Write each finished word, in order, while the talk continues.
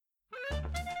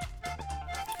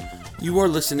You are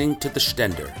listening to The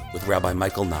Stender with Rabbi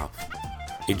Michael Knopf,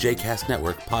 a JCast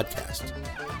Network podcast.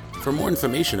 For more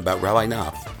information about Rabbi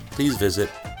Knopf, please visit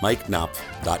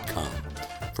mikeknopf.com.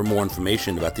 For more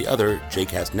information about the other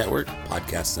JCast Network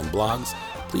podcasts and blogs,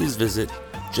 please visit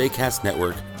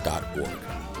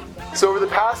jcastnetwork.org. So over the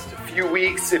past few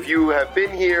weeks, if you have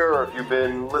been here or if you've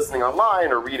been listening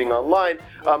online or reading online,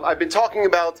 I've been talking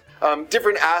about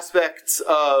different aspects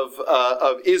of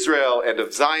Israel and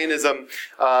of Zionism,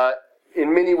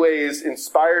 in many ways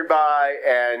inspired by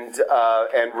and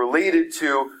related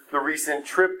to the recent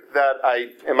trip that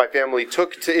I and my family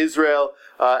took to Israel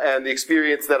and the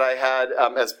experience that I had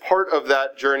as part of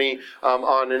that journey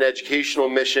on an educational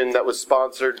mission that was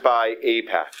sponsored by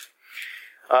AIPAC.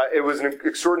 It was an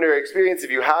extraordinary experience.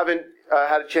 If you haven't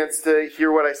had a chance to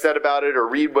hear what I said about it or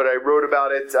read what I wrote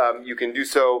about it, you can do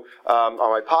so on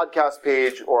my podcast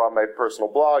page or on my personal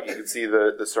blog. You can see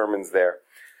the sermons there.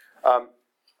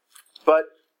 But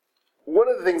one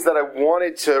of the things that I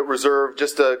wanted to reserve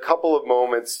just a couple of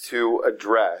moments to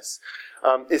address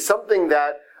is something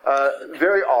that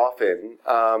very often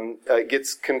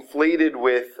gets conflated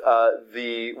with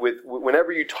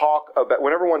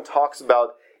whenever one talks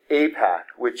about AIPAC,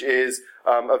 which is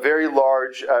a very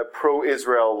large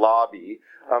pro-Israel lobby.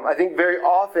 I think very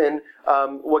often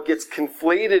what gets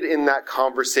conflated in that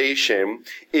conversation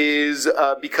is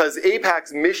because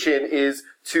AIPAC's mission is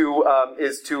to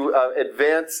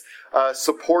advance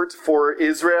support for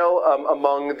Israel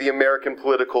among the American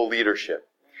political leadership.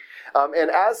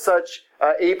 And as such,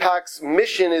 AIPAC's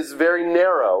mission is very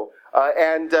narrow,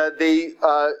 and they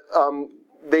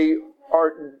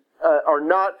are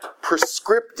not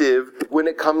prescriptive when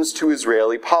it comes to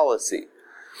Israeli policy.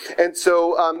 And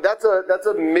so that's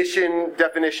a mission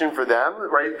definition for them,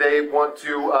 right? They want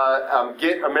to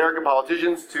get American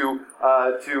politicians to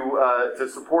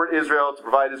support Israel, to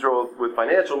provide Israel with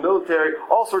financial, military,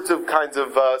 all sorts of kinds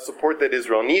of support that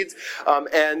Israel needs,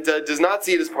 and does not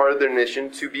see it as part of their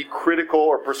mission to be critical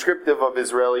or prescriptive of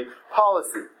Israeli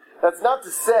policy. That's not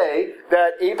to say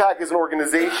that AIPAC is an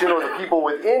organization or the people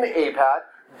within AIPAC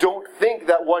don't think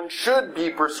that one should be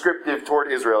prescriptive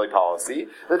toward Israeli policy.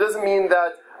 That doesn't mean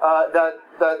that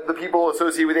the people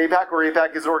associated with AIPAC or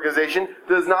AIPAC as an organization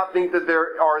does not think that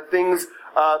there are things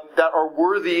that are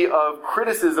worthy of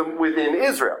criticism within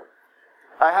Israel.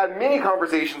 I had many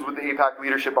conversations with the AIPAC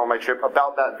leadership on my trip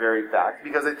about that very fact,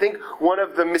 because I think one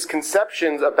of the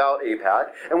misconceptions about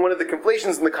AIPAC and one of the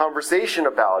conflations in the conversation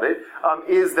about it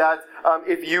is that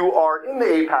if you are in the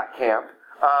AIPAC camp,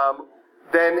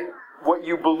 then what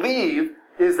you believe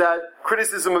is that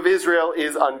criticism of Israel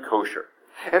is unkosher.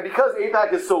 And because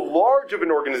AIPAC is so large of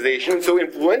an organization, so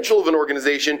influential of an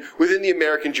organization within the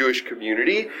American Jewish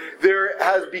community, there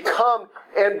has become,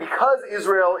 and because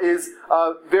Israel is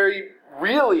very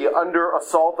really under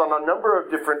assault on a number of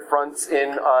different fronts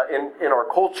in our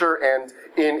culture and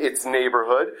in its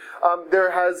neighborhood,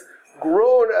 there has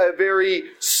grown a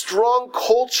very strong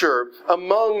culture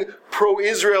among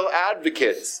pro-Israel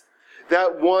advocates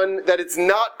that it's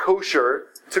not kosher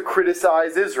to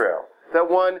criticize Israel, that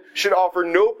one should offer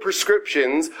no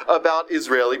prescriptions about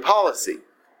Israeli policy.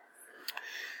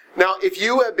 Now, if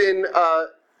you have been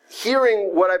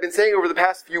hearing what I've been saying over the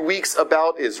past few weeks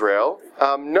about Israel,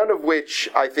 none of which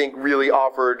I think really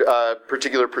offered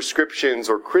particular prescriptions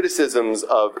or criticisms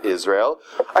of Israel,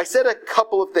 I said a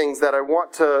couple of things that I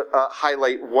want to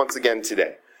highlight once again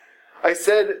today.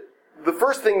 The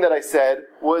first thing that I said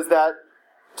was that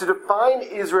to define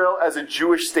Israel as a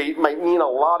Jewish state might mean a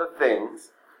lot of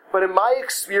things, but in my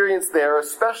experience there,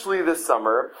 especially this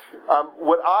summer,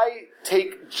 what I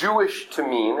take Jewish to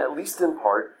mean, at least in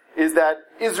part, is that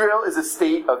Israel is a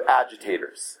state of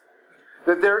agitators.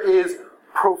 That there is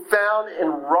profound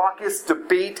and raucous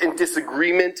debate and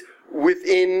disagreement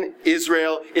within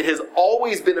Israel. It has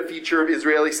always been a feature of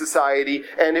Israeli society,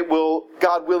 and it will,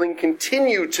 God willing,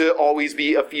 continue to always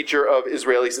be a feature of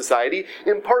Israeli society,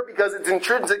 in part because it's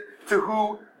intrinsic to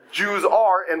who Jews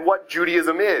are and what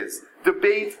Judaism is.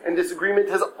 Debate and disagreement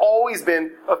has always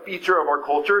been a feature of our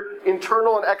culture.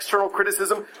 Internal and external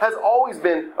criticism has always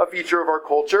been a feature of our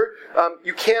culture.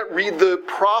 You can't read the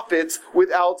prophets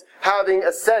without having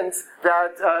a sense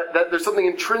that there's something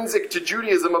intrinsic to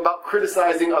Judaism about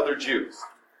criticizing other Jews.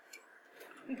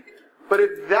 But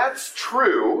if that's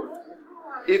true,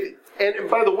 and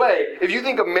by the way, if you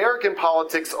think American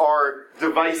politics are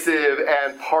divisive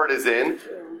and partisan,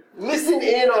 listen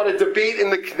in on a debate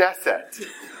in the Knesset.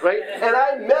 right? And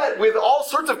I met with all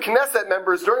sorts of Knesset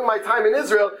members during my time in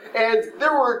Israel, and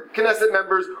there were Knesset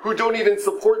members who don't even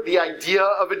support the idea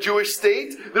of a Jewish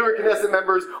state. There were Knesset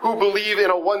members who believe in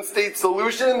a one-state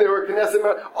solution. There were Knesset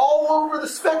members all over the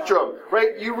spectrum,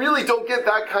 right? You really don't get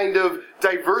that kind of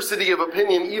diversity of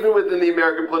opinion even within the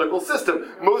American political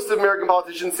system. Most American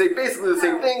politicians say basically the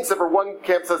same thing, except for one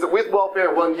camp says it with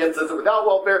welfare, one camp says it without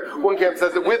welfare, one camp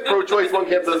says it with pro-choice, one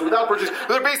camp says it without pro-choice.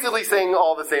 They're basically saying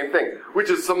all the same thing,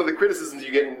 which is some of the criticisms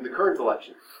you get in the current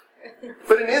election.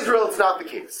 But in Israel, it's not the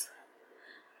case.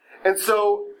 And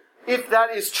so, if that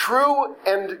is true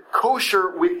and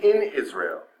kosher within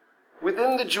Israel,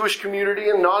 within the Jewish community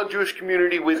and non-Jewish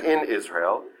community within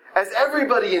Israel, as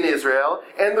everybody in Israel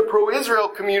and the pro-Israel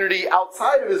community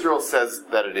outside of Israel says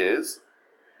that it is,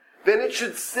 then it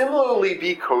should similarly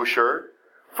be kosher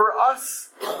for us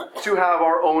to have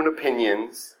our own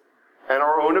opinions and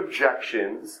our own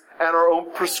objections and our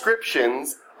own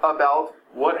prescriptions about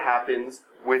what happens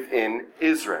within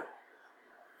Israel.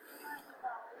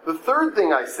 The third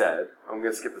thing I said, I'm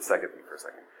going to skip the second thing for a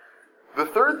second. The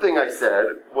third thing I said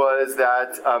was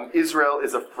that Israel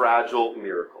is a fragile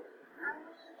miracle.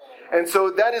 And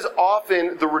so that is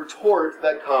often the retort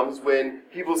that comes when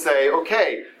people say,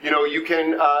 okay, you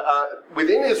can,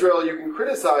 within Israel you can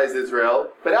criticize Israel,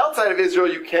 but outside of Israel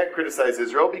you can't criticize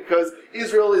Israel because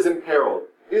Israel is imperiled.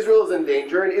 Israel is in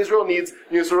danger, and Israel needs,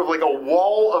 sort of like a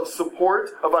wall of support,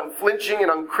 of unflinching and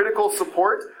uncritical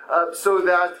support, so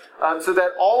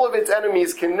that all of its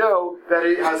enemies can know that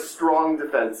it has strong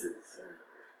defenses.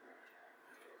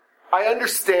 I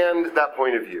understand that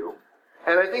point of view.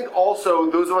 And I think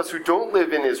also those of us who don't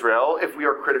live in Israel, if we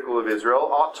are critical of Israel,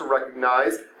 ought to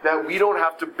recognize that we don't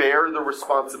have to bear the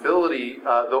responsibility,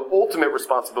 the ultimate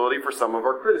responsibility for some of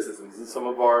our criticisms and some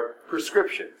of our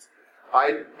prescriptions.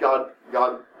 Thank God,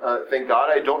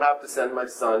 I don't have to send my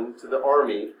son to the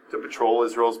army to patrol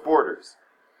Israel's borders.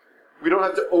 We don't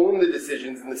have to own the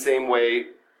decisions in the same way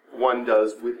one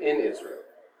does within Israel.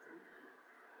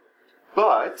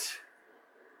 But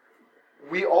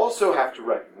we also have to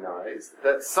recognize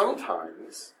that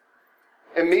sometimes,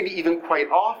 and maybe even quite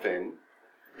often,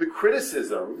 the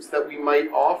criticisms that we might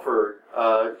offer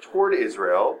toward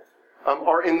Israel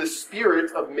are in the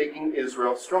spirit of making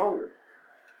Israel stronger.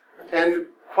 And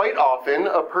quite often,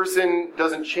 a person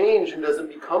doesn't change and doesn't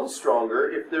become stronger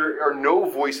if there are no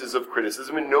voices of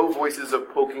criticism and no voices of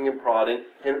poking and prodding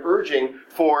and urging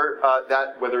for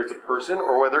that, whether it's a person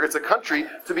or whether it's a country,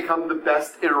 to become the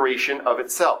best iteration of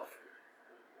itself.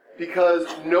 Because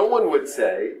no one would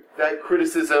say that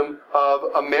criticism of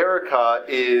America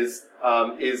is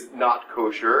not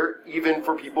kosher, even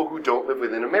for people who don't live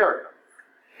within America.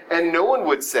 And no one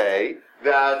would say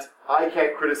that I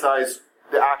can't criticize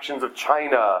the actions of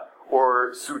China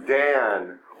or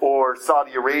Sudan or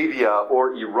Saudi Arabia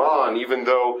or Iran, even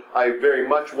though I very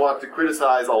much want to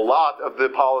criticize a lot of the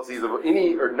policies of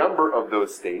any or number of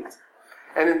those states.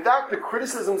 And in fact, the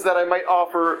criticisms that I might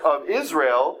offer of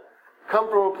Israel come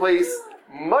from a place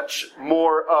much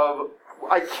more of,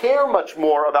 I care much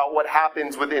more about what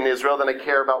happens within Israel than I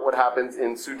care about what happens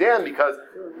in Sudan, because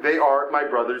they are my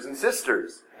brothers and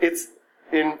sisters. It's,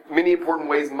 in many important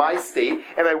ways, my state,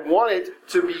 and I want it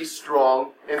to be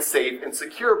strong and safe and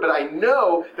secure. But I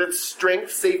know that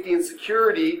strength, safety, and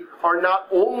security are not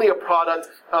only a product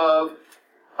of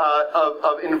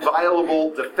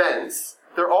inviolable defense,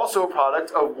 they're also a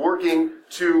product of working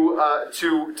to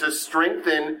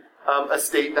strengthen a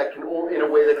state that can only, in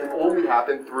a way that can only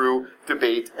happen through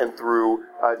debate and through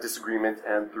disagreement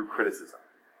and through criticism.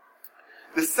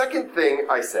 The second thing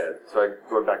I said, so I'm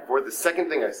going back and forth, the second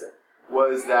thing I said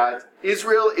was that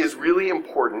Israel is really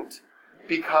important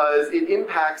because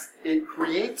it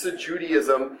creates a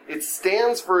Judaism, it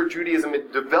stands for a Judaism,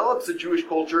 it develops a Jewish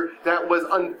culture that was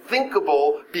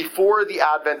unthinkable before the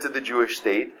advent of the Jewish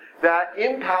state, that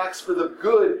impacts for the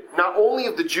good not only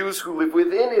of the Jews who live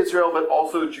within Israel, but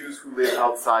also Jews who live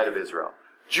outside of Israel.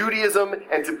 Judaism,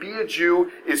 and to be a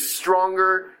Jew, is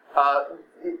stronger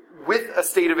with a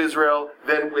state of Israel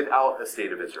than without a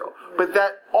state of Israel. But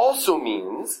that also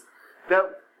means that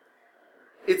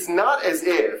it's not as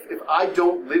if I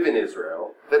don't live in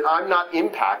Israel, that I'm not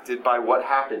impacted by what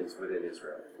happens within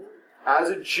Israel. As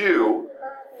a Jew,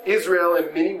 Israel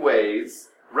in many ways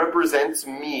represents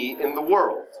me in the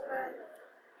world.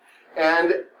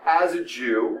 And as a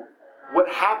Jew, what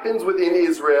happens within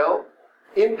Israel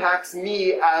impacts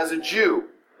me as a Jew.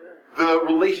 The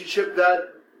relationship that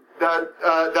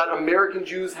American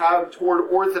Jews have toward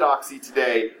Orthodoxy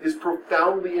today is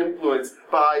profoundly influenced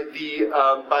by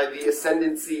the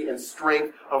ascendancy and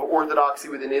strength of Orthodoxy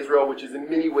within Israel, which is in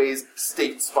many ways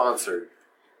state-sponsored.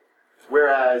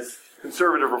 Whereas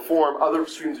conservative reform, other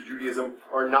streams of Judaism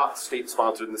are not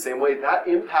state-sponsored in the same way. That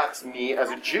impacts me as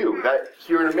a Jew, that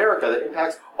here in America, that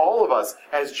impacts all of us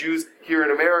as Jews here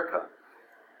in America.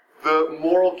 The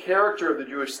moral character of the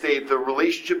Jewish state, the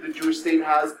relationship the Jewish state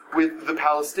has with the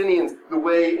Palestinians, the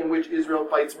way in which Israel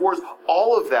fights wars,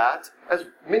 all of that, as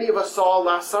many of us saw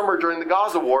last summer during the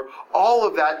Gaza war, all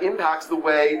of that impacts the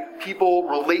way people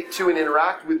relate to and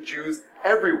interact with Jews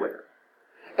everywhere.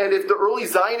 And if the early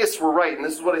Zionists were right, and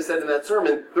this is what I said in that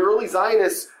sermon, the early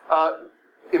Zionists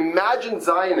imagined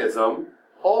Zionism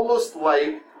almost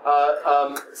like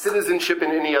citizenship in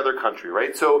any other country,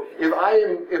 right? So if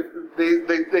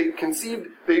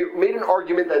they made an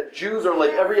argument that Jews are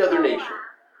like every other nation.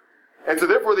 And so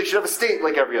therefore they should have a state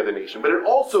like every other nation. But it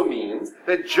also means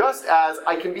that just as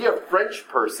I can be a French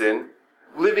person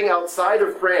living outside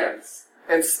of France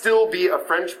and still be a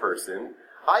French person,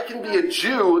 I can be a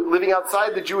Jew living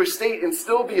outside the Jewish state and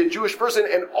still be a Jewish person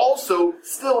and also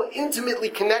still intimately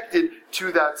connected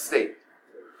to that state.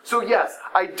 So yes,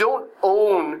 I don't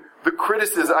own the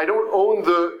criticism, I don't own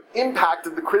the impact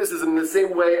of the criticism in the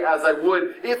same way as I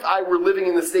would if I were living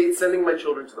in the States sending my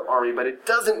children to the army, but it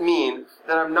doesn't mean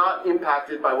that I'm not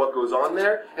impacted by what goes on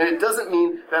there, and it doesn't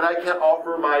mean that I can't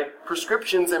offer my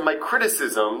prescriptions and my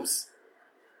criticisms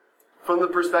from the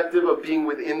perspective of being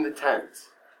within the tent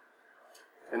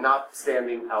and not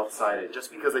standing outside it. Just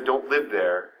because I don't live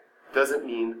there doesn't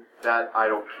mean that I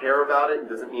don't care about it. It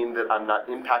doesn't mean that I'm not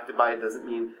impacted by it. It doesn't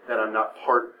mean that I'm not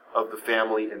part of the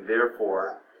family and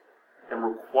therefore am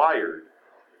required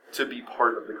to be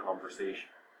part of the conversation.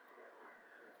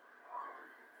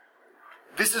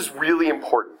 This is really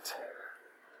important.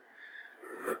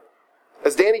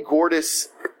 As Danny Gordis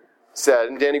said,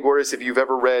 and Danny Gordis, if you've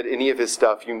ever read any of his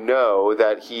stuff, you know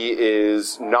that he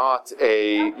is not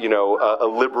a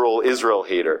liberal Israel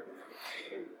hater.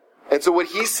 And so what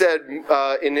he said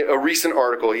in a recent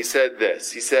article, he said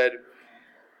this. He said,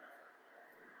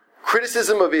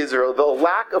 criticism of Israel, the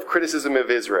lack of criticism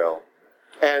of Israel,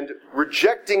 and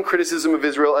rejecting criticism of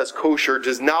Israel as kosher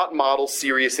does not model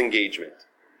serious engagement.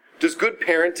 Does good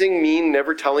parenting mean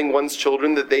never telling one's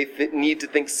children that they need to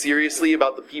think seriously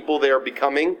about the people they are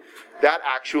becoming? That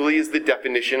actually is the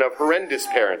definition of horrendous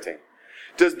parenting.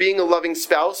 Does being a loving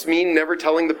spouse mean never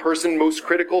telling the person most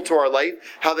critical to our life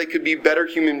how they could be better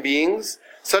human beings?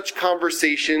 Such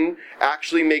conversation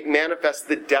actually make manifest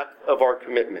the depth of our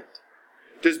commitment.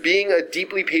 Does being a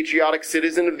deeply patriotic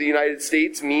citizen of the United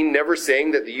States mean never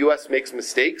saying that the U.S. makes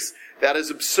mistakes? That is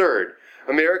absurd.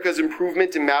 America's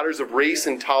improvement in matters of race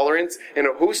and tolerance in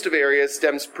a host of areas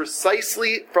stems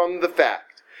precisely from the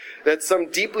fact that some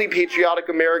deeply patriotic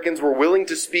Americans were willing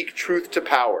to speak truth to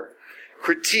power.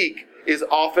 Critique is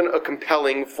often a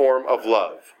compelling form of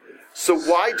love. So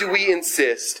why do we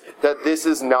insist that this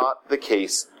is not the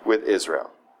case with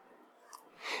Israel?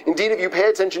 Indeed, if you pay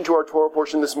attention to our Torah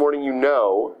portion this morning, you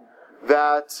know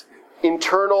that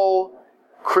internal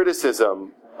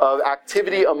criticism of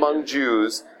activity among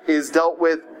Jews is dealt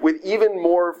with even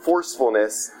more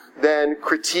forcefulness than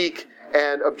critique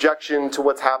and objection to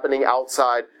what's happening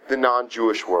outside the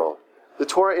non-Jewish world. The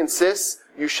Torah insists,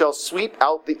 you shall sweep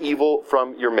out the evil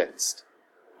from your midst.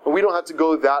 And we don't have to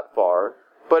go that far,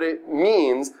 but it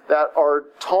means that our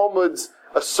Talmud's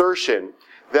assertion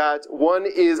that one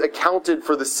is accounted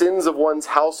for the sins of one's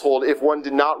household if one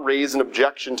did not raise an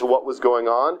objection to what was going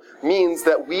on, means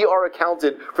that we are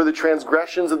accounted for the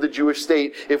transgressions of the Jewish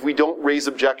state if we don't raise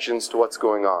objections to what's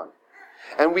going on.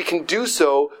 And we can do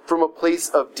so from a place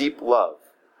of deep love.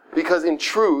 Because in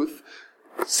truth,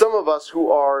 some of us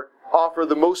who offer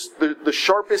the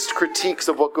sharpest critiques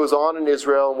of what goes on in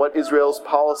Israel and what Israel's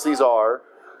policies are,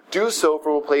 do so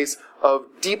from a place of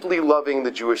deeply loving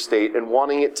the Jewish state and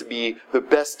wanting it to be the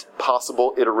best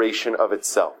possible iteration of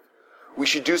itself. We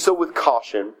should do so with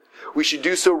caution. We should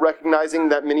do so recognizing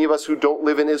that many of us who don't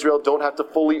live in Israel don't have to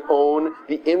fully own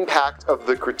the impact of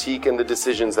the critique and the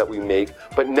decisions that we make.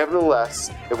 But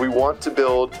nevertheless, if we want to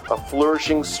build a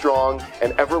flourishing, strong,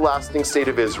 and everlasting state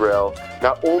of Israel,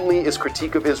 not only is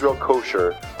critique of Israel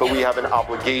kosher, but we have an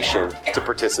obligation to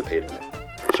participate in it.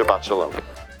 Shabbat Shalom.